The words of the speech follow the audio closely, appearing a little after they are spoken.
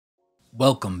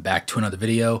Welcome back to another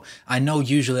video. I know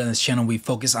usually on this channel we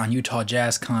focus on Utah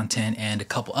Jazz content and a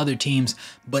couple other teams,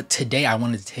 but today I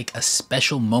wanted to take a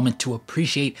special moment to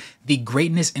appreciate the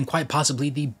greatness and quite possibly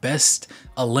the best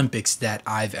Olympics that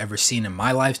I've ever seen in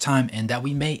my lifetime and that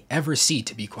we may ever see,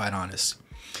 to be quite honest.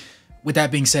 With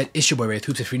that being said, it's your boy Wraith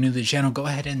Hoops. If you're new to the channel, go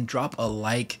ahead and drop a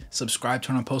like, subscribe,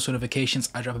 turn on post notifications.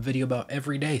 I drop a video about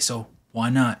every day, so why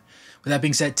not? With that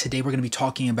being said, today we're going to be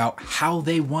talking about how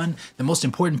they won, the most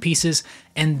important pieces,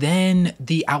 and then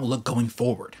the outlook going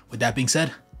forward. With that being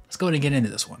said, let's go ahead and get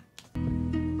into this one.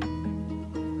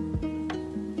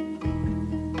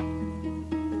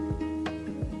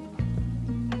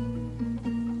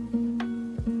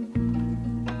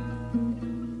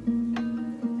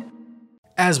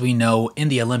 As we know, in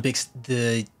the Olympics,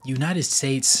 the United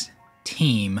States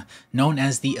team, known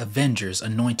as the Avengers,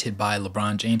 anointed by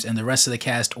LeBron James and the rest of the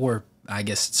cast, or I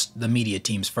guess the media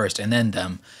teams first and then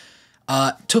them,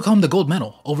 took home the gold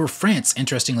medal over France,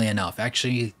 interestingly enough.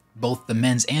 Actually, both the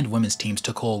men's and women's teams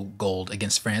took home gold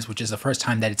against France, which is the first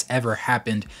time that it's ever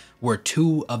happened where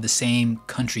two of the same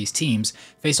country's teams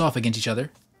face off against each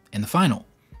other in the final.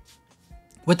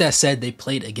 With that said, they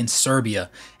played against Serbia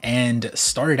and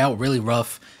started out really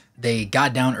rough. They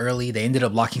got down early. They ended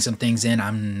up locking some things in.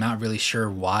 I'm not really sure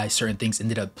why certain things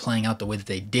ended up playing out the way that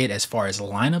they did as far as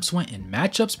lineups went and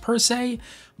matchups per se,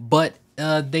 but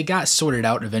they got sorted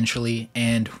out eventually,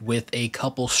 and with a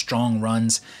couple strong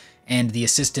runs and the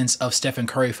assistance of Stephen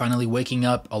Curry finally waking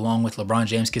up along with LeBron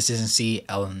James' consistency,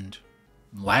 and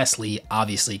lastly,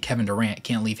 obviously, Kevin Durant,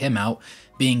 can't leave him out,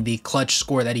 being the clutch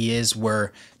scorer that he is,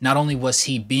 where not only was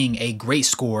he being a great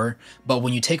scorer, but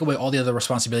when you take away all the other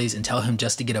responsibilities and tell him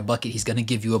just to get a bucket, he's going to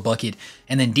give you a bucket.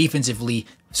 And then defensively,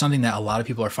 something that a lot of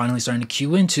people are finally starting to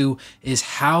cue into is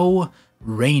how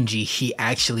rangy he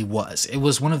actually was. It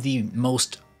was one of the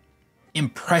most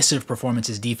impressive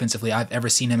performances defensively I've ever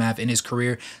seen him have in his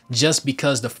career, just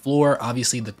because the floor,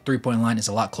 obviously the three-point line is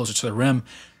a lot closer to the rim.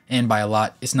 And by a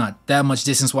lot, it's not that much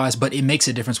distance-wise, but it makes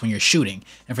a difference when you're shooting.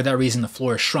 And for that reason, the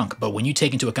floor is shrunk. But when you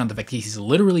take into account the fact that he's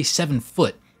literally 7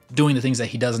 foot doing the things that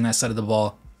he does on that side of the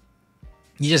ball,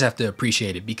 you just have to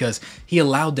appreciate it, because he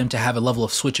allowed them to have a level of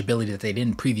switchability that they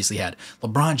didn't previously had.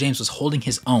 LeBron James was holding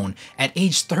his own at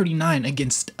age 39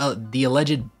 against the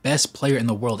alleged best player in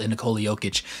the world in Nikola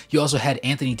Jokic. You also had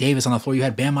Anthony Davis on the floor. You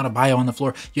had Bam Adebayo on the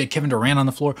floor. You had Kevin Durant on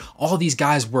the floor. All these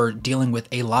guys were dealing with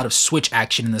a lot of switch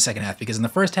action in the second half, because in the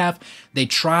first half, they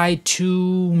tried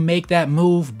to make that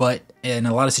move, but in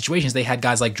a lot of situations, they had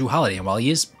guys like Jrue Holiday. And while he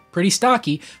is pretty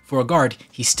stocky for a guard,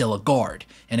 he's still a guard.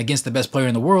 And against the best player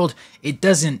in the world, it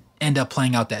doesn't end up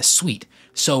playing out that sweet.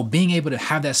 So being able to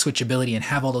have that switchability and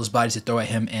have all those bodies to throw at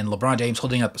him, and LeBron James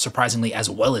holding up surprisingly as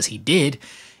well as he did,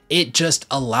 it just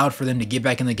allowed for them to get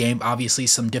back in the game. Obviously,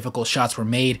 some difficult shots were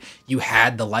made. You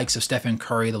had the likes of Stephen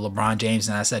Curry, the LeBron James,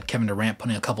 and I said Kevin Durant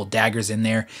putting a couple daggers in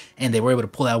there, and they were able to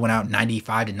pull that one out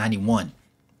 95-91.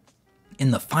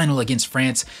 In the final against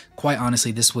France, quite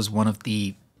honestly, this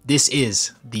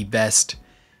is the best,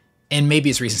 and maybe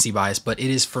it's recency bias, but it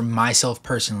is, for myself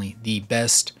personally, the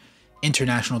best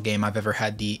international game I've ever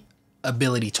had the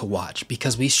ability to watch,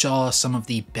 because we saw some of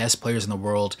the best players in the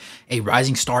world, a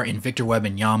rising star in Victor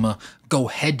Wembanyama, go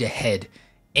head-to-head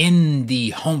in the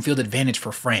home field advantage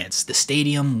for France. The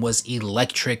stadium was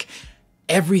electric.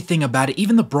 Everything about it,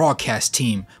 even the broadcast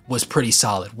team was pretty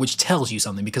solid, which tells you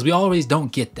something, because we always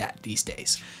don't get that these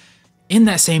days. In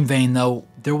that same vein, though,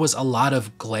 there was a lot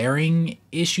of glaring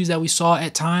issues that we saw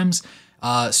at times,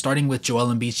 starting with Joel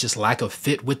Embiid's just lack of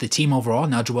fit with the team overall.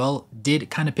 Now, Joel did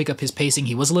kind of pick up his pacing.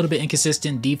 He was a little bit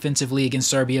inconsistent defensively against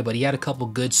Serbia, but he had a couple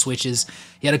good switches.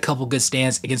 He had a couple good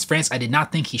stands. Against France, I did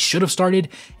not think he should have started,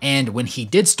 and when he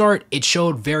did start, it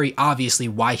showed very obviously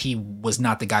why he was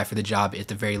not the guy for the job, at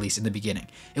the very least in the beginning.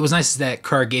 It was nice that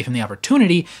Kerr gave him the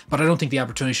opportunity, but I don't think the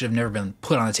opportunity should have never been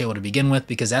put on the table to begin with,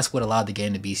 because that's what allowed the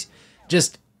game to be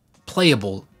just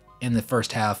playable in the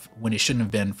first half when it shouldn't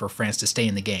have been for France to stay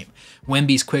in the game.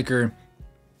 Wemby's quicker,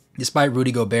 despite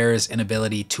Rudy Gobert's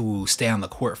inability to stay on the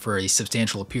court for a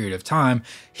substantial period of time.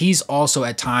 He's also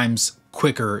at times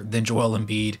quicker than Joel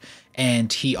Embiid,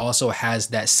 and he also has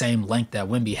that same length that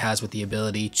Wemby has with the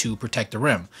ability to protect the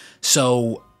rim.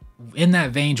 So in that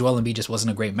vein, Joel Embiid just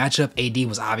wasn't a great matchup. AD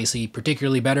was obviously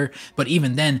particularly better, but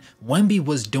even then, Wemby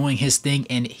was doing his thing,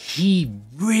 and he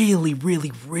really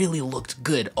looked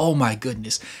good. Oh my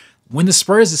goodness. When the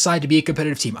Spurs decide to be a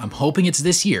competitive team, I'm hoping it's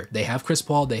this year. They have Chris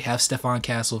Paul, they have Stephon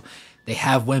Castle, they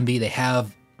have Wemby, they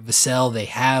have Vassell, they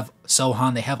have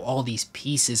Sohan, they have all these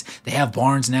pieces. They have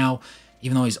Barnes now,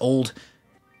 even though he's old.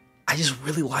 I just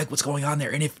really like what's going on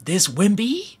there. And if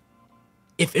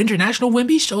international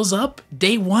Wemby shows up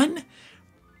day one,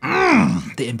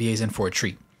 the NBA is in for a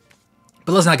treat.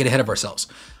 But let's not get ahead of ourselves.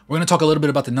 We're going to talk a little bit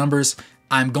about the numbers.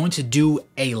 I'm going to do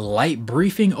a light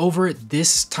briefing over it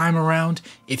this time around.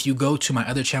 If you go to my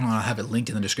other channel, I'll have it linked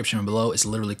in the description below. It's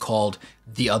literally called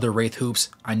The Other Wraith Hoops.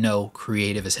 I know,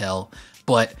 creative as hell.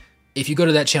 But if you go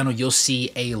to that channel, you'll see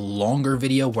a longer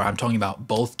video where I'm talking about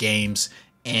both games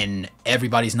and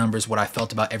everybody's numbers, what I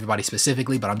felt about everybody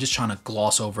specifically. But I'm just trying to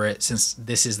gloss over it since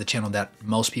this is the channel that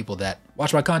most people that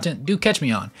watch my content do catch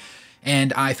me on.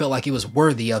 And I felt like it was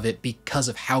worthy of it because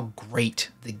of how great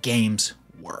the games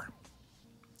were.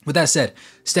 With that said,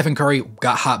 Stephen Curry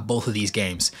got hot both of these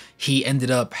games. He ended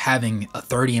up having a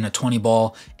 30 and a 20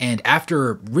 ball, and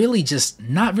after really just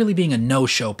not really being a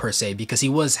no-show per se, because he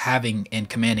was having and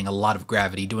commanding a lot of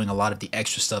gravity, doing a lot of the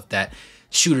extra stuff that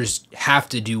shooters have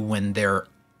to do when they're,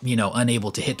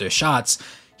 unable to hit their shots,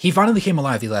 he finally came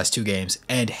alive the last two games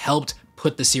and helped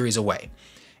put the series away.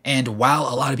 And while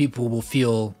a lot of people will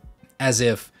feel as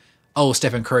if, oh,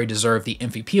 Stephen Curry deserved the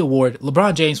MVP award,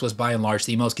 LeBron James was by and large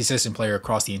the most consistent player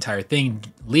across the entire thing,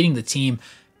 leading the team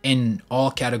in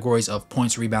all categories of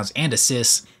points, rebounds, and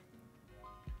assists.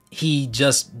 He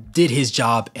just did his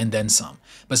job and then some.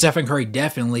 But Stephen Curry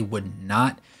definitely we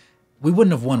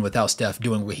wouldn't have won without Steph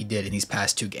doing what he did in these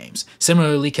past two games.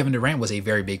 Similarly, Kevin Durant was a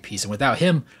very big piece, and without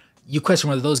him, you question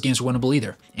whether those games were winnable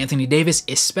either. Anthony Davis,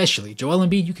 especially. Joel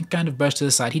Embiid, you can kind of brush to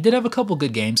the side. He did have a couple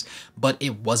good games, but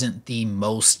it wasn't the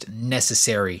most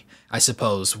necessary, I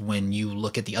suppose, when you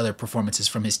look at the other performances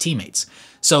from his teammates.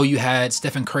 So you had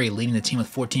Stephen Curry leading the team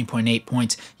with 14.8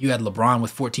 points. You had LeBron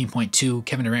with 14.2,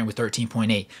 Kevin Durant with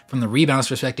 13.8. From the rebounds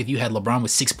perspective, you had LeBron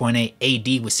with 6.8,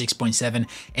 AD with 6.7,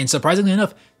 and surprisingly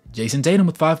enough, Jason Tatum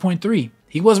with 5.3.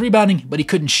 He was rebounding, but he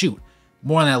couldn't shoot.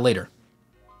 More on that later.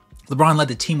 LeBron led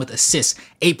the team with assists,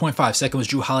 8.5. Second was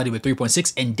Jrue Holiday with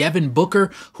 3.6. And Devin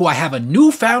Booker, who I have a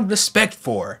newfound respect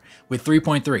for, with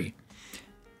 3.3.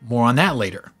 More on that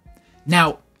later.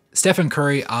 Now, Stephen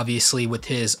Curry, obviously, with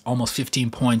his almost 15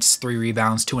 points, 3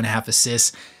 rebounds, 2.5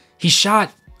 assists, he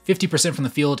shot 50% from the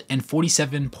field and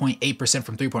 47.8%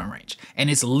 from three-point range. And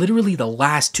it's literally the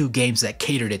last two games that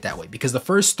catered it that way. Because the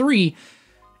first three,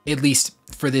 at least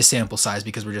for this sample size,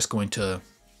 because we're just going to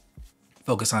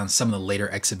focus on some of the later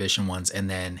exhibition ones and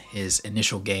then his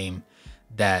initial game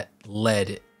that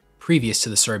led previous to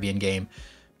the Serbian game.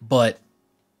 But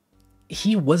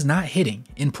he was not hitting.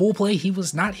 In pool play, he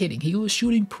was not hitting. He was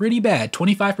shooting pretty bad,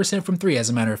 25% from three, as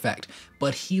a matter of fact.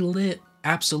 But he lit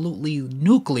absolutely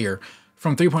nuclear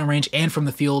from three-point range and from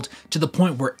the field to the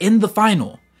point where in the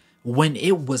final, when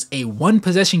it was a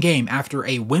one-possession game after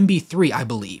a Wemby 3, I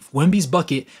believe, Wemby's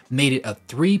bucket made it a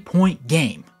 3-point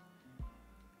game.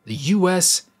 The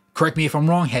U.S., correct me if I'm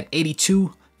wrong, had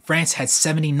 82. France had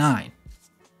 79.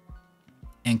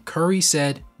 And Curry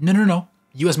said, no.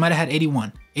 U.S. might have had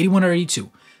 81. 81 or 82.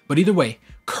 But either way,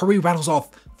 Curry rattles off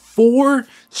 4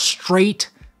 straight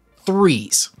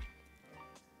threes.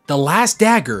 The last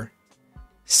dagger,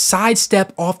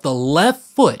 sidestep off the left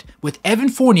foot with Evan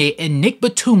Fournier and Nick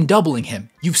Batum doubling him.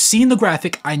 You've seen the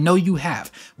graphic, I know you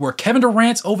have, where Kevin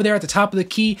Durant's over there at the top of the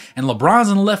key and LeBron's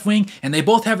on the left wing and they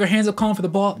both have their hands up calling for the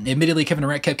ball. Admittedly, Kevin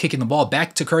Durant kept kicking the ball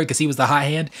back to Curry because he was the high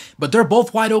hand, but they're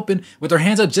both wide open with their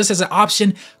hands up just as an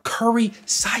option. Curry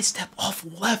sidestep off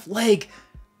left leg,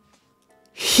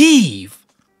 heave,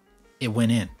 it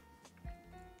went in.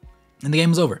 And the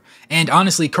game was over. And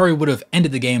honestly, Curry would have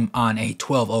ended the game on a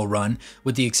 12-0 run,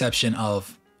 with the exception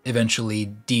of eventually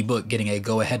D-Book getting a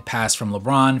go-ahead pass from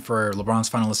LeBron for LeBron's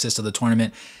final assist of the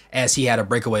tournament, as he had a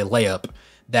breakaway layup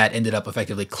that ended up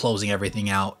effectively closing everything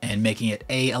out and making it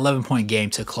a 11-point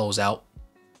game to close out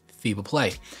FIBA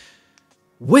play.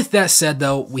 With that said,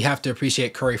 though, we have to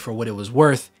appreciate Curry for what it was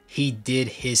worth. He did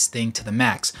his thing to the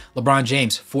max. LeBron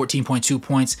James, 14.2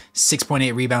 points,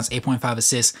 6.8 rebounds, 8.5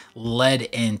 assists, led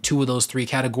in 2 of those 3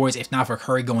 categories. If not for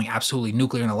Curry going absolutely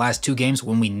nuclear in the last 2 games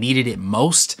when we needed it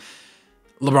most,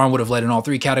 LeBron would have led in all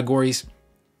 3 categories.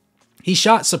 He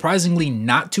shot surprisingly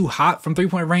not too hot from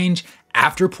three-point range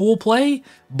after pool play,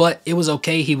 but it was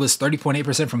okay. He was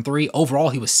 30.8% from 3. Overall,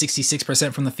 he was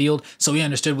 66% from the field, so he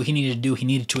understood what he needed to do. He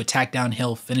needed to attack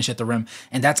downhill, finish at the rim,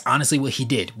 and that's honestly what he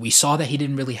did. We saw that he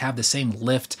didn't really have the same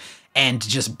lift and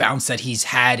just bounce that he's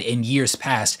had in years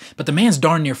past, but the man's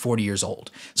darn near 40 years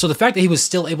old. So the fact that he was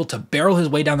still able to barrel his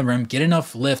way down the rim, get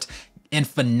enough lift, and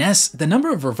finesse the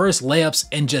number of reverse layups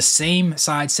and just same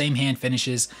side, same hand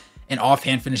finishes and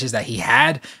offhand finishes that he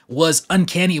had was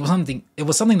uncanny. It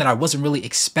was something that I wasn't really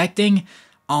expecting.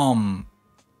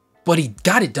 But he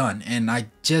got it done. And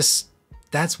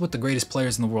that's what the greatest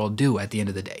players in the world do at the end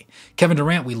of the day. Kevin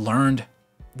Durant, we learned,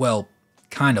 well,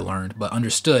 kind of learned, but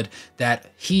understood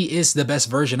that he is the best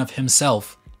version of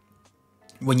himself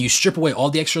when you strip away all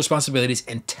the extra responsibilities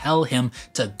and tell him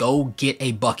to go get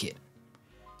a bucket.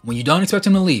 When you don't expect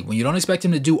him to lead, when you don't expect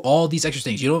him to do all these extra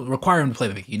things, you don't require him to play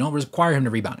the big. You don't require him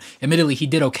to rebound. Admittedly, he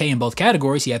did okay in both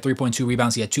categories. He had 3.2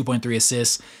 rebounds. He had 2.3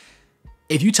 assists.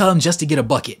 If you tell him just to get a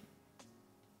bucket,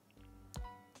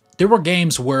 there were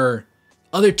games where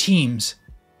other teams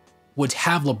would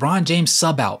have LeBron James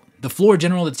sub out, the floor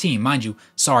general of the team. Mind you,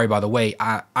 sorry, by the way,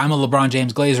 I'm a LeBron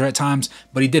James glazer at times,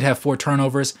 but he did have 4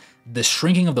 turnovers. The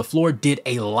shrinking of the floor did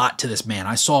a lot to this man.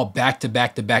 I saw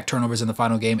back-to-back turnovers in the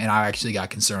final game, and I actually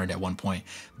got concerned at one point.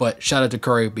 But shout out to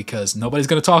Curry, because nobody's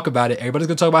going to talk about it. Everybody's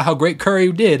going to talk about how great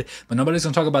Curry did, but nobody's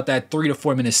going to talk about that 3 to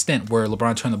 4 minute stint where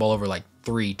LeBron turned the ball over like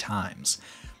 3 times.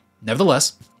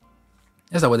 Nevertheless,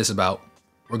 that's not what this is about.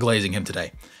 We're glazing him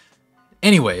today.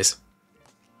 Anyways,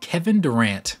 Kevin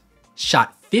Durant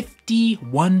shot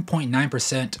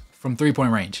 51.9% from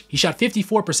three-point range. He shot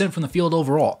 54% from the field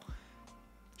overall.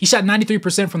 He shot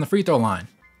 93% from the free throw line.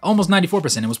 Almost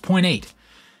 94%. It was 0.8.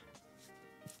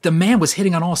 The man was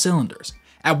hitting on all cylinders.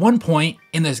 At one point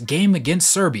in this game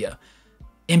against Serbia,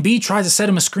 Embiid tries to set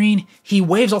him a screen. He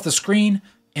waves off the screen.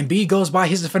 Embiid goes by.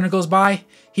 His defender goes by.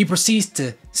 He proceeds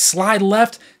to slide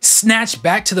left, snatch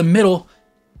back to the middle,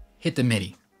 hit the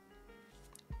midi.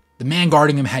 The man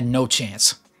guarding him had no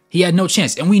chance. He had no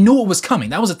chance, and we knew it was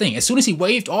coming. That was the thing. As soon as he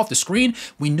waved off the screen,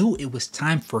 we knew it was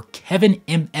time for Kevin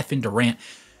M.F. Durant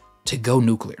to go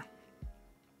nuclear.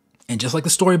 And just like the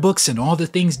storybooks and all the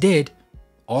things did,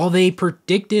 all they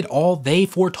predicted, all they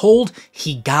foretold,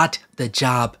 he got the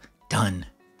job done.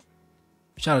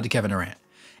 Shout out to Kevin Durant.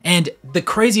 And the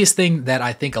craziest thing that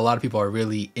I think a lot of people are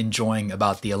really enjoying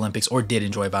about the Olympics, or did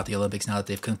enjoy about the Olympics now that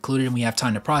they've concluded and we have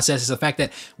time to process, is the fact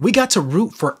that we got to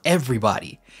root for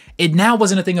everybody. It now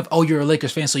wasn't a thing of, oh, you're a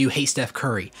Lakers fan, so you hate Steph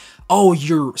Curry. Oh,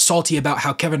 you're salty about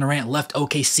how Kevin Durant left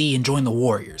OKC and joined the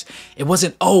Warriors. It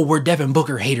wasn't, oh, we're Devin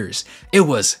Booker haters. It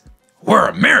was, we're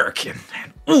American.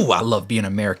 And, ooh, I love being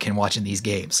American watching these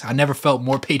games. I never felt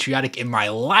more patriotic in my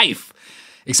life,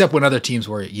 except when other teams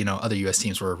were, other U.S.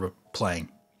 teams were playing.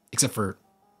 Except for,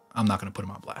 I'm not going to put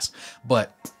him on blast.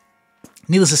 But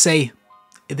needless to say,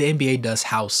 the NBA does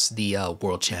house the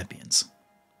world champions.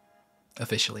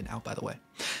 Officially now, by the way.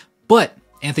 But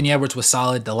Anthony Edwards was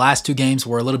solid. The last 2 games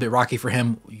were a little bit rocky for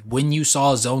him. When you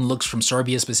saw zone looks from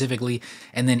Serbia specifically,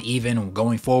 and then even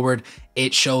going forward,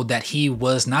 it showed that he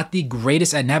was not the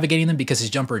greatest at navigating them, because his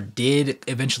jumper did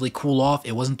eventually cool off.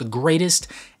 It wasn't the greatest,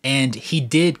 and he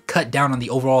did cut down on the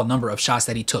overall number of shots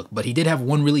that he took. But he did have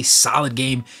one really solid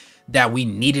game that we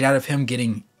needed out of him,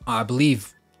 getting, I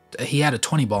believe, he had a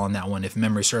 20 ball in that one, if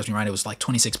memory serves me right. It was like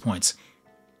 26 points.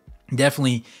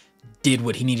 Definitely did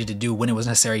what he needed to do when it was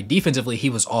necessary. Defensively, he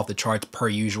was off the charts per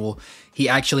usual. He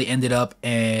actually ended up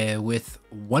with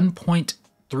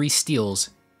 1.3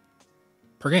 steals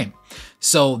per game.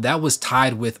 So that was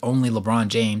tied with only LeBron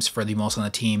James for the most on the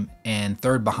team, and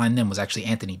third behind them was actually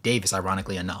Anthony Davis,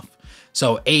 ironically enough.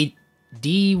 So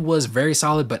AD was very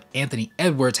solid, but Anthony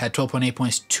Edwards had 12.8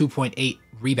 points, 2.8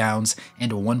 rebounds,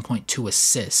 and 1.2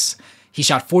 assists. He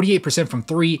shot 48% from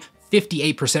 3,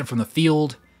 58% from the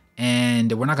field,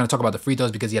 and we're not going to talk about the free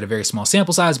throws because he had a very small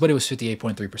sample size, but it was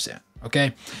 58.3%.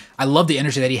 Okay, I love the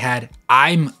energy that he had.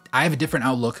 I have a different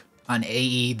outlook on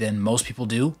AE than most people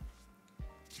do.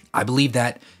 I believe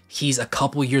that he's a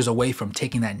couple years away from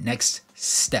taking that next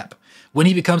step. When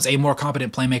he becomes a more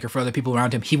competent playmaker for other people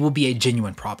around him, he will be a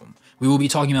genuine problem. We will be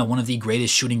talking about one of the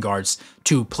greatest shooting guards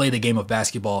to play the game of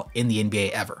basketball in the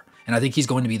NBA ever. And I think he's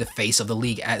going to be the face of the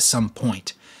league at some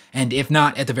point. And if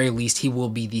not, at the very least, he will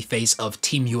be the face of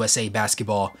Team USA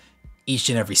basketball each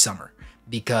and every summer,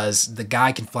 because the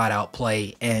guy can flat out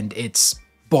play, and it's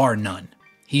bar none.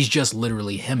 He's just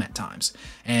literally him at times.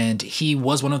 And he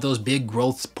was one of those big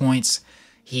growth points.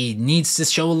 He needs to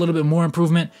show a little bit more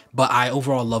improvement, but I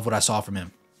overall love what I saw from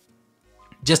him.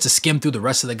 Just to skim through the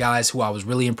rest of the guys who I was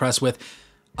really impressed with,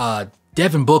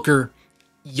 Devin Booker,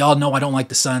 y'all know I don't like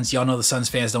the Suns. Y'all know the Suns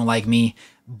fans don't like me,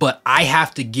 but I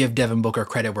have to give Devin Booker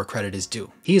credit where credit is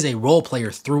due. He is a role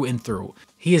player through and through.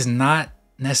 He is not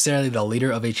necessarily the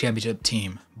leader of a championship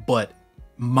team, but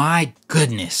my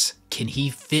goodness, can he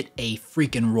fit a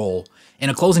freaking role. In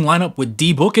a closing lineup with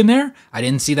D-Book in there, I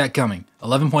didn't see that coming.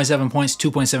 11.7 points,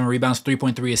 2.7 rebounds,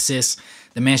 3.3 assists.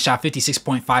 The man shot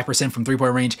 56.5% from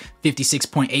three-point range,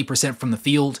 56.8% from the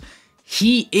field.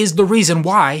 He is the reason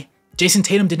why Jason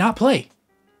Tatum did not play.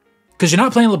 Because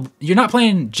you're not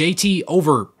playing JT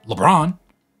over LeBron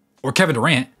or Kevin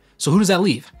Durant. So who does that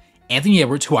leave? Anthony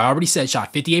Edwards, who I already said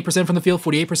shot 58% from the field,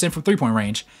 48% from three-point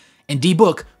range, and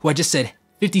D-Book, who I just said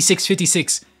 56,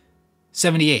 56,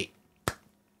 78.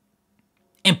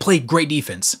 And played great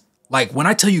defense. Like, when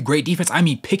I tell you great defense, I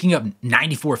mean picking up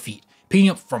 94 feet, picking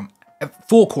up from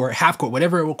full court, half court,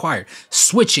 whatever it required,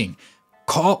 switching,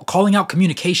 calling out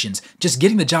communications, just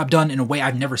getting the job done in a way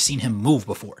I've never seen him move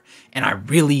before. And I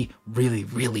really, really,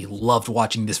 really loved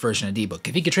watching this version of D-Book.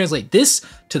 If he could translate this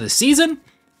to the season,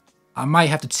 I might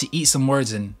have to eat some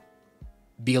words and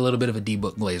be a little bit of a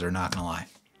D-Book glazer, not gonna lie.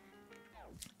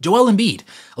 Joel Embiid,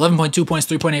 11.2 points,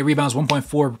 3.8 rebounds,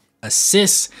 1.4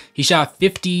 assists. He shot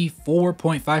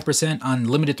 54.5% on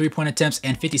limited three-point attempts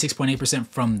and 56.8%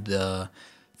 from the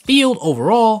field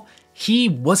overall. He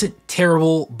wasn't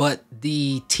terrible, but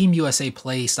the Team USA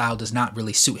play style does not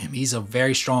really suit him. He's a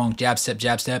very strong jab step,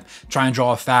 try and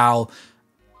draw a foul,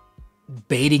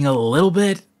 baiting a little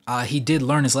bit. He did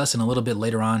learn his lesson a little bit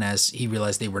later on as he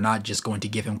realized they were not just going to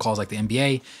give him calls like the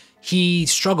NBA. He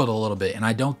struggled a little bit, and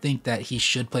I don't think that he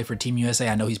should play for Team USA.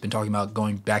 I know he's been talking about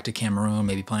going back to Cameroon,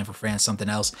 maybe playing for France, something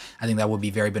else. I think that would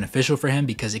be very beneficial for him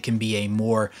because it can be a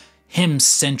more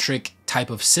him-centric type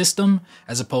of system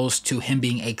as opposed to him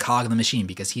being a cog in the machine,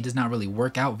 because he does not really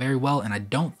work out very well, and I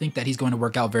don't think that he's going to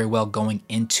work out very well going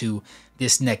into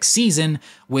this next season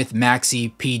with Maxey,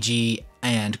 PG,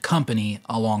 and company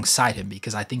alongside him,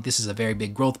 because I think this is a very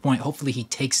big growth point. Hopefully he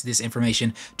takes this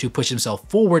information to push himself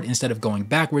forward instead of going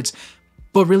backwards,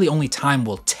 but really only time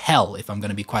will tell, if I'm going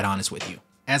to be quite honest with you.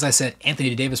 As I said,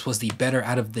 Anthony Davis was the better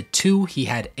out of the two. He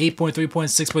had 8.3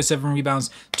 points, 6.7 rebounds,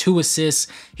 2 assists.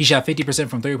 He shot 50%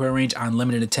 from three-point range on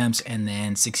limited attempts and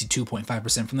then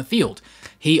 62.5% from the field.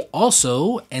 He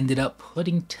also ended up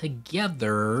putting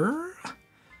together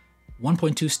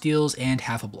 1.2 steals and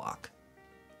half a block.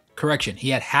 Correction, he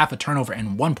had half a turnover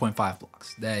and 1.5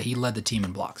 blocks. He led the team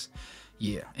in blocks.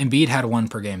 Yeah, Embiid had 1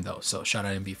 per game though, so shout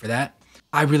out Embiid for that.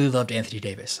 I really loved Anthony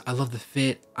Davis. I loved the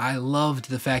fit. I loved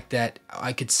the fact that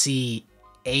I could see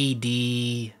AD,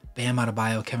 Bam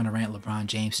Adebayo, Kevin Durant, LeBron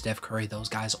James, Steph Curry, those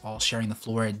guys all sharing the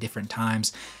floor at different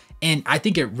times. And I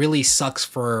think it really sucks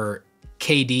for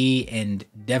KD and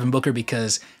Devin Booker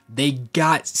because they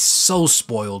got so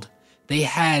spoiled. They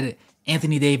had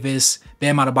Anthony Davis,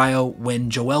 Bam Adebayo. When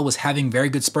Joel was having very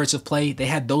good spurts of play, they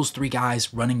had those 3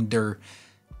 guys running their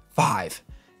 5.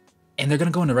 And they're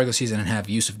going to go into regular season and have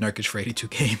Yusuf Nurkic for 82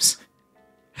 games.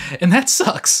 And that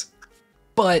sucks.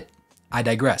 But I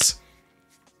digress.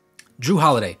 Jrue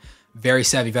Holiday, very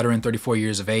savvy veteran, 34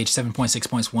 years of age, 7.6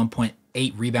 points,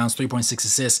 1.8 rebounds, 3.6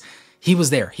 assists. He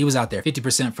was there. He was out there.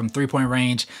 50% from three-point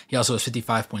range. He also was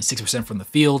 55.6% from the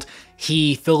field.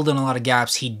 He filled in a lot of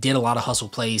gaps. He did a lot of hustle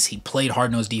plays. He played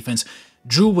hard-nosed defense.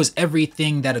 Jrue was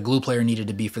everything that a glue player needed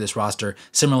to be for this roster,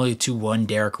 similarly to one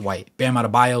Derek White. Bam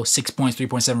Adebayo, 6 points,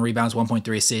 3.7 rebounds,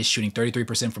 1.3 assists, shooting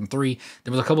 33% from 3.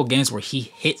 There was a couple games where he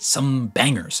hit some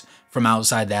bangers from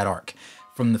outside that arc.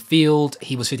 From the field,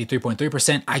 he was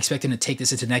 53.3%. I expect him to take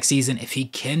this into next season. If he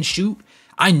can shoot,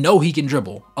 I know he can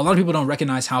dribble. A lot of people don't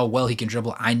recognize how well he can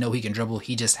dribble. I know he can dribble.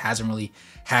 He just hasn't really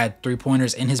had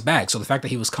 3-pointers in his bag. So the fact that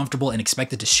he was comfortable and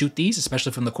expected to shoot these,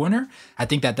 especially from the corner, I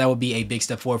think that that would be a big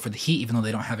step forward for the Heat, even though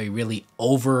they don't have a really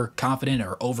overconfident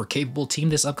or over-capable team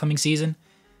this upcoming season.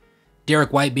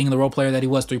 Derek White being the role player that he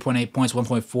was, 3.8 points,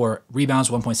 1.4 rebounds,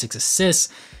 1.6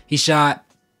 assists. He shot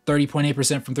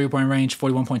 30.8% from three-point range,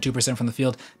 41.2% from the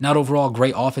field. Not overall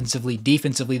great offensively.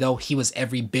 Defensively, though, he was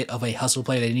every bit of a hustle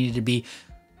player that he needed to be.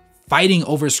 Fighting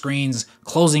over screens,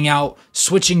 closing out,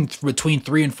 switching between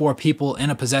 3 and 4 people in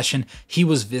a possession. He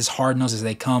was as hard-nosed as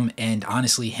they come, and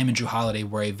honestly, him and Jrue Holiday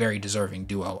were a very deserving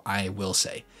duo, I will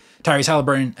say. Tyrese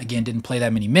Halliburton, again, didn't play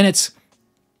that many minutes,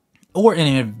 or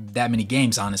in that many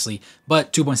games, honestly,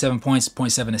 but 2.7 points,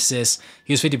 0.7 assists.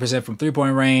 He was 50% from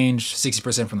three-point range,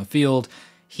 60% from the field.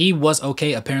 He was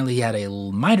okay. Apparently, he had a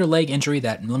minor leg injury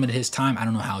that limited his time. I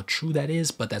don't know how true that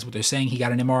is, but that's what they're saying. He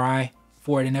got an MRI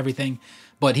for it and everything.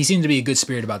 But he seemed to be a good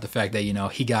spirit about the fact that, you know,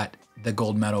 he got the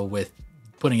gold medal with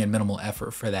putting in minimal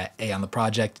effort for that A on the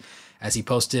project, as he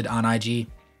posted on IG.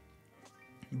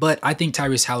 But I think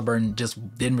Tyrese Halliburton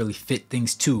just didn't really fit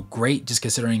things too great, just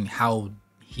considering how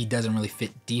he doesn't really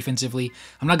fit defensively.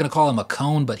 I'm not going to call him a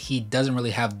cone, but he doesn't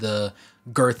really have the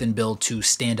girth and build to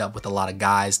stand up with a lot of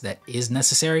guys that is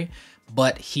necessary.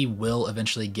 But he will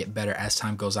eventually get better as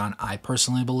time goes on, I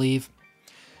personally believe.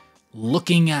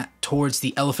 Looking at towards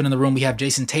the elephant in the room, we have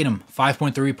Jason Tatum,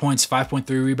 5.3 points, 5.3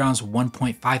 rebounds,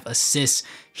 1.5 assists.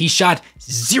 He shot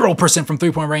 0% from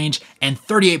three-point range and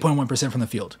 38.1% from the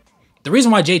field. The reason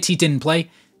why JT didn't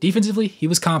play, defensively, he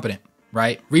was competent,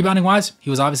 right? Rebounding-wise, he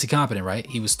was obviously competent, right?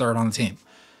 He was third on the team.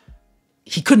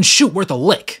 He couldn't shoot worth a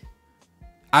lick.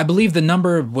 I believe the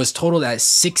number was totaled at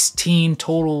 16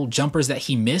 total jumpers that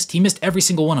he missed. He missed every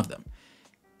single one of them.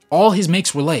 All his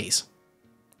makes were lays.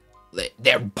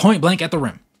 They're point blank at the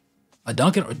rim. A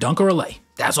dunk or a lay.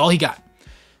 That's all he got.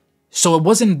 So it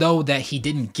wasn't though that he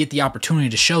didn't get the opportunity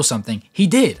to show something. He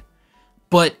did.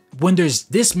 But when there's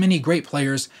this many great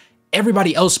players,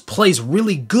 everybody else plays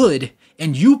really good,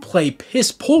 and you play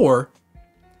piss poor,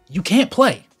 you can't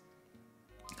play.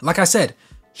 Like I said,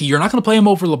 you're not going to play him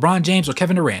over LeBron James or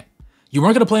Kevin Durant. You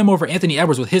weren't going to play him over Anthony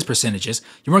Edwards with his percentages.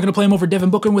 You weren't going to play him over Devin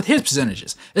Booker with his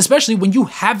percentages, especially when you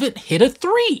haven't hit a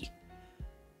three.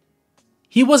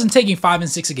 He wasn't taking 5 and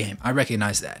 6 a game. I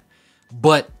recognize that.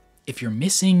 But if you're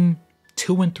missing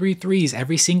 2 and 3 threes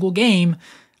every single game,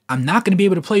 I'm not going to be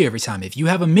able to play you every time. If you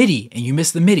have a midi and you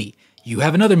miss the midi, you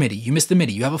have another midi, you miss the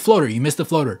midi, you have a floater, you miss the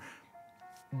floater.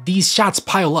 These shots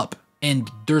pile up, and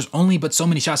there's only but so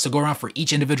many shots to go around for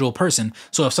each individual person.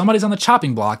 So if somebody's on the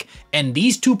chopping block and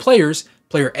these two players,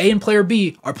 player A and player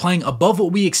B, are playing above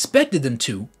what we expected them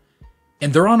to,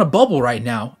 and they're on a bubble right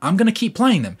now, I'm going to keep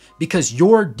playing them because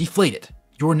you're deflated.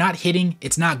 You're not hitting,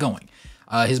 it's not going.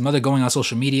 His mother going on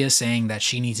social media saying that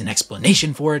she needs an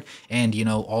explanation for it, and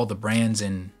all the brands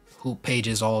and hoop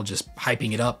pages all just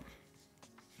hyping it up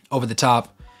over the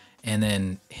top. And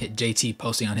then JT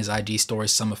posting on his IG story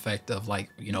some effect of like,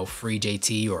 free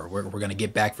JT, or we're going to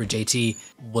get back for JT,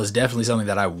 was definitely something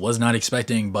that I was not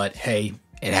expecting, but hey,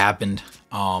 it happened.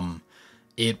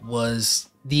 It was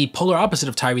the polar opposite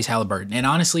of Tyrese Halliburton. And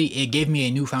honestly, it gave me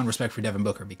a newfound respect for Devin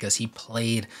Booker because he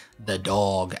played the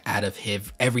dog out of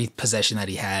every possession that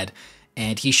he had.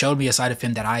 And he showed me a side of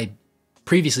him that I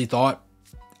previously thought,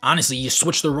 honestly, you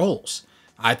switch the roles.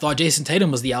 I thought Jason Tatum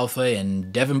was the alpha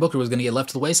and Devin Booker was going to get left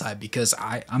to the wayside because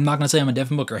I'm not going to say I'm a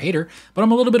Devin Booker hater, but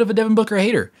I'm a little bit of a Devin Booker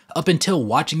hater up until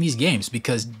watching these games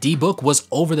because D-Book was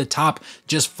over the top,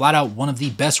 just flat out one of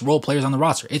the best role players on the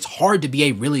roster. It's hard to be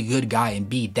a really good guy and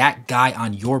be that guy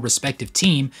on your respective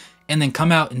team and then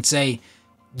come out and say,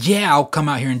 yeah, I'll come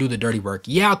out here and do the dirty work.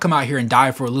 Yeah, I'll come out here and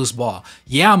dive for a loose ball.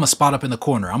 Yeah, I'm going to spot up in the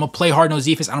corner. I'm going to play hard-nosed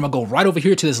defense. I'm going to go right over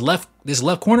here to this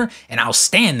left corner and I'll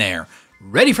stand there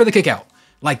ready for the kick out.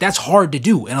 Like, that's hard to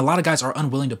do, and a lot of guys are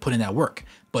unwilling to put in that work,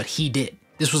 but he did.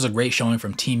 This was a great showing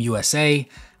from Team USA.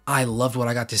 I loved what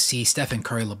I got to see. Stephen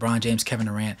Curry, LeBron James, Kevin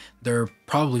Durant, their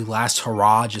probably last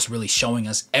hurrah, just really showing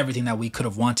us everything that we could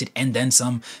have wanted, and then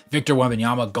some. Victor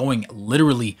Wembanyama going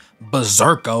literally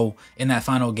berserko in that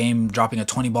final game, dropping a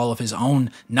 20 ball of his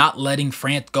own, not letting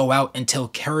France go out until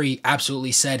Curry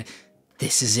absolutely said,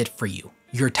 this is it for you.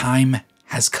 Your time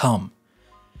has come.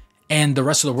 And the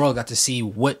rest of the world got to see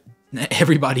what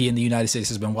everybody in the United States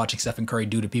has been watching Stephen Curry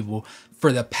do to people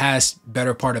for the past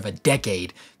better part of a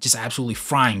decade, just absolutely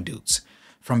frying dudes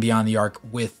from beyond the arc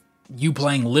with you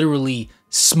playing literally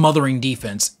smothering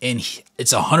defense, and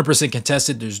it's 100%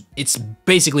 contested. It's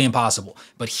basically impossible,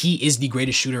 but he is the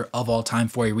greatest shooter of all time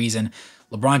for a reason.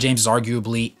 LeBron James is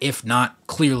arguably, if not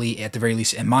clearly, at the very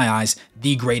least in my eyes,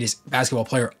 the greatest basketball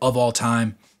player of all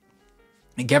time.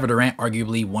 And Kevin Durant,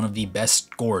 arguably one of the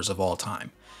best scorers of all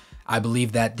time. I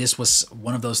believe that this was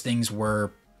one of those things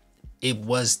where it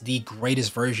was the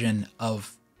greatest version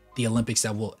of the Olympics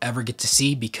that we'll ever get to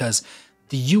see because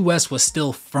the U.S. was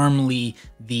still firmly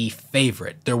the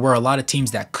favorite. There were a lot of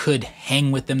teams that could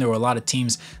hang with them. There were a lot of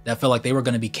teams that felt like they were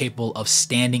going to be capable of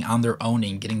standing on their own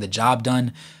and getting the job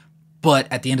done. But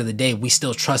at the end of the day, we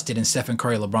still trusted in Stephen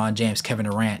Curry, LeBron James, Kevin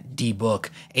Durant, D-Book,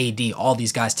 AD, all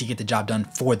these guys to get the job done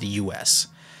for the U.S.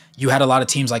 You had a lot of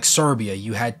teams like Serbia.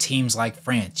 You had teams like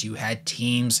France. You had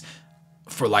teams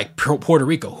for like Puerto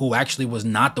Rico, who actually was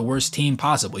not the worst team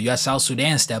possible. You had South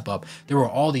Sudan step up. There were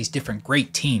all these different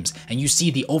great teams. And you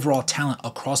see the overall talent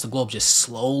across the globe just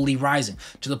slowly rising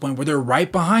to the point where they're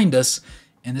right behind us.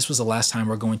 And this was the last time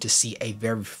we're going to see a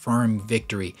very firm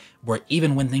victory where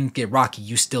even when things get rocky,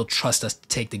 you still trust us to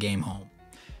take the game home.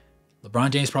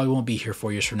 LeBron James probably won't be here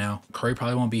 4 years from now. Curry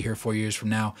probably won't be here 4 years from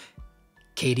now.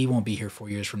 KD won't be here 4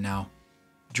 years from now.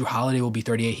 Drew Holiday will be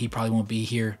 38. He probably won't be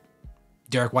here.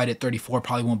 Derek White at 34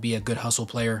 probably won't be a good hustle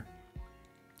player.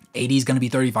 AD is going to be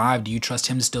 35. Do you trust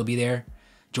him to still be there?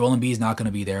 Joel Embiid is not going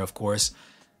to be there, of course.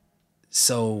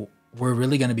 So we're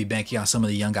really going to be banking on some of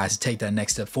the young guys to take that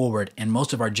next step forward. And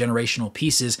most of our generational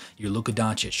pieces, your Luka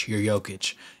Doncic, your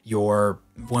Jokic, your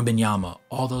Wembanyama,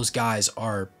 all those guys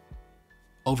are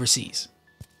overseas.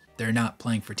 They're not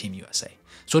playing for Team USA.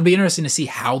 So it'd be interesting to see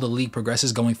how the league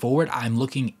progresses going forward. I'm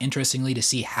looking interestingly to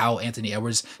see how Anthony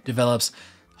Edwards develops,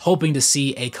 hoping to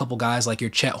see a couple guys like your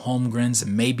Chet Holmgrens,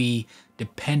 maybe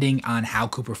depending on how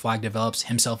Cooper Flagg develops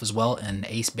himself as well, and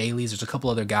Ace Bailey's. There's a couple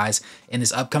other guys in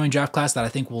this upcoming draft class that I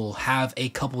think will have a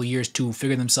couple years to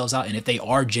figure themselves out. And if they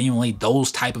are genuinely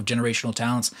those type of generational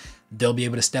talents, they'll be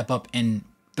able to step up and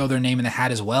throw their name in the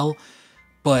hat as well.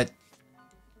 But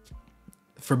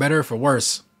for better or for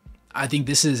worse, I think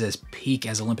this is as peak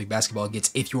as Olympic basketball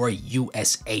gets if you're a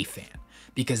USA fan,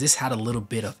 because this had a little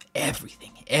bit of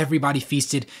everything. Everybody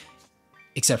feasted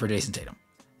except for Jason Tatum.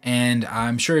 And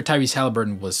I'm sure Tyrese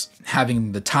Halliburton was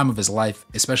having the time of his life,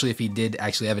 especially if he did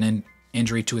actually have an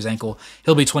injury to his ankle.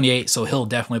 He'll be 28, so he'll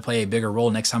definitely play a bigger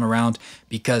role next time around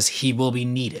because he will be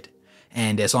needed.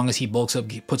 And as long as he bulks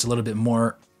up, he puts a little bit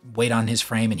more weight on his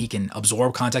frame and he can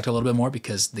absorb contact a little bit more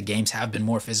because the games have been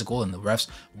more physical and the refs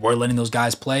were letting those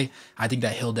guys play, I think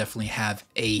that he'll definitely have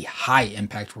a high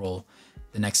impact role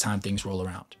the next time things roll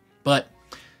around. But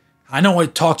I know I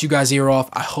talked you guys' ear off.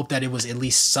 I hope that it was at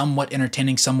least somewhat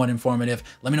entertaining, somewhat informative.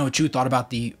 Let me know what you thought about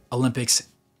the Olympics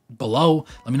below.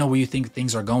 Let me know where you think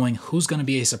things are going. Who's going to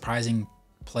be a surprising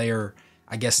player,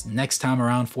 I guess, next time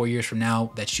around, 4 years from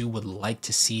now, that you would like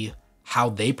to see how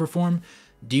they perform?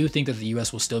 Do you think that the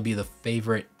U.S. will still be the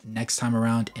favorite next time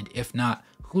around? And if not,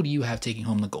 who do you have taking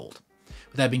home the gold?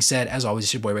 With that being said, as always,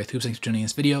 it's your boy Ray Hoops. Thanks for tuning in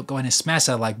this video. Go ahead and smash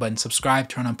that like button, subscribe,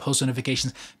 turn on post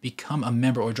notifications, become a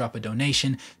member, or drop a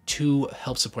donation to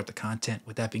help support the content.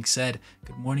 With that being said,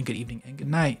 good morning, good evening, and good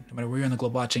night. No matter where you're on the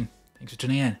globe watching, thanks for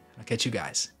tuning in. I'll catch you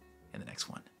guys in the next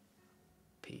one.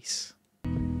 Peace.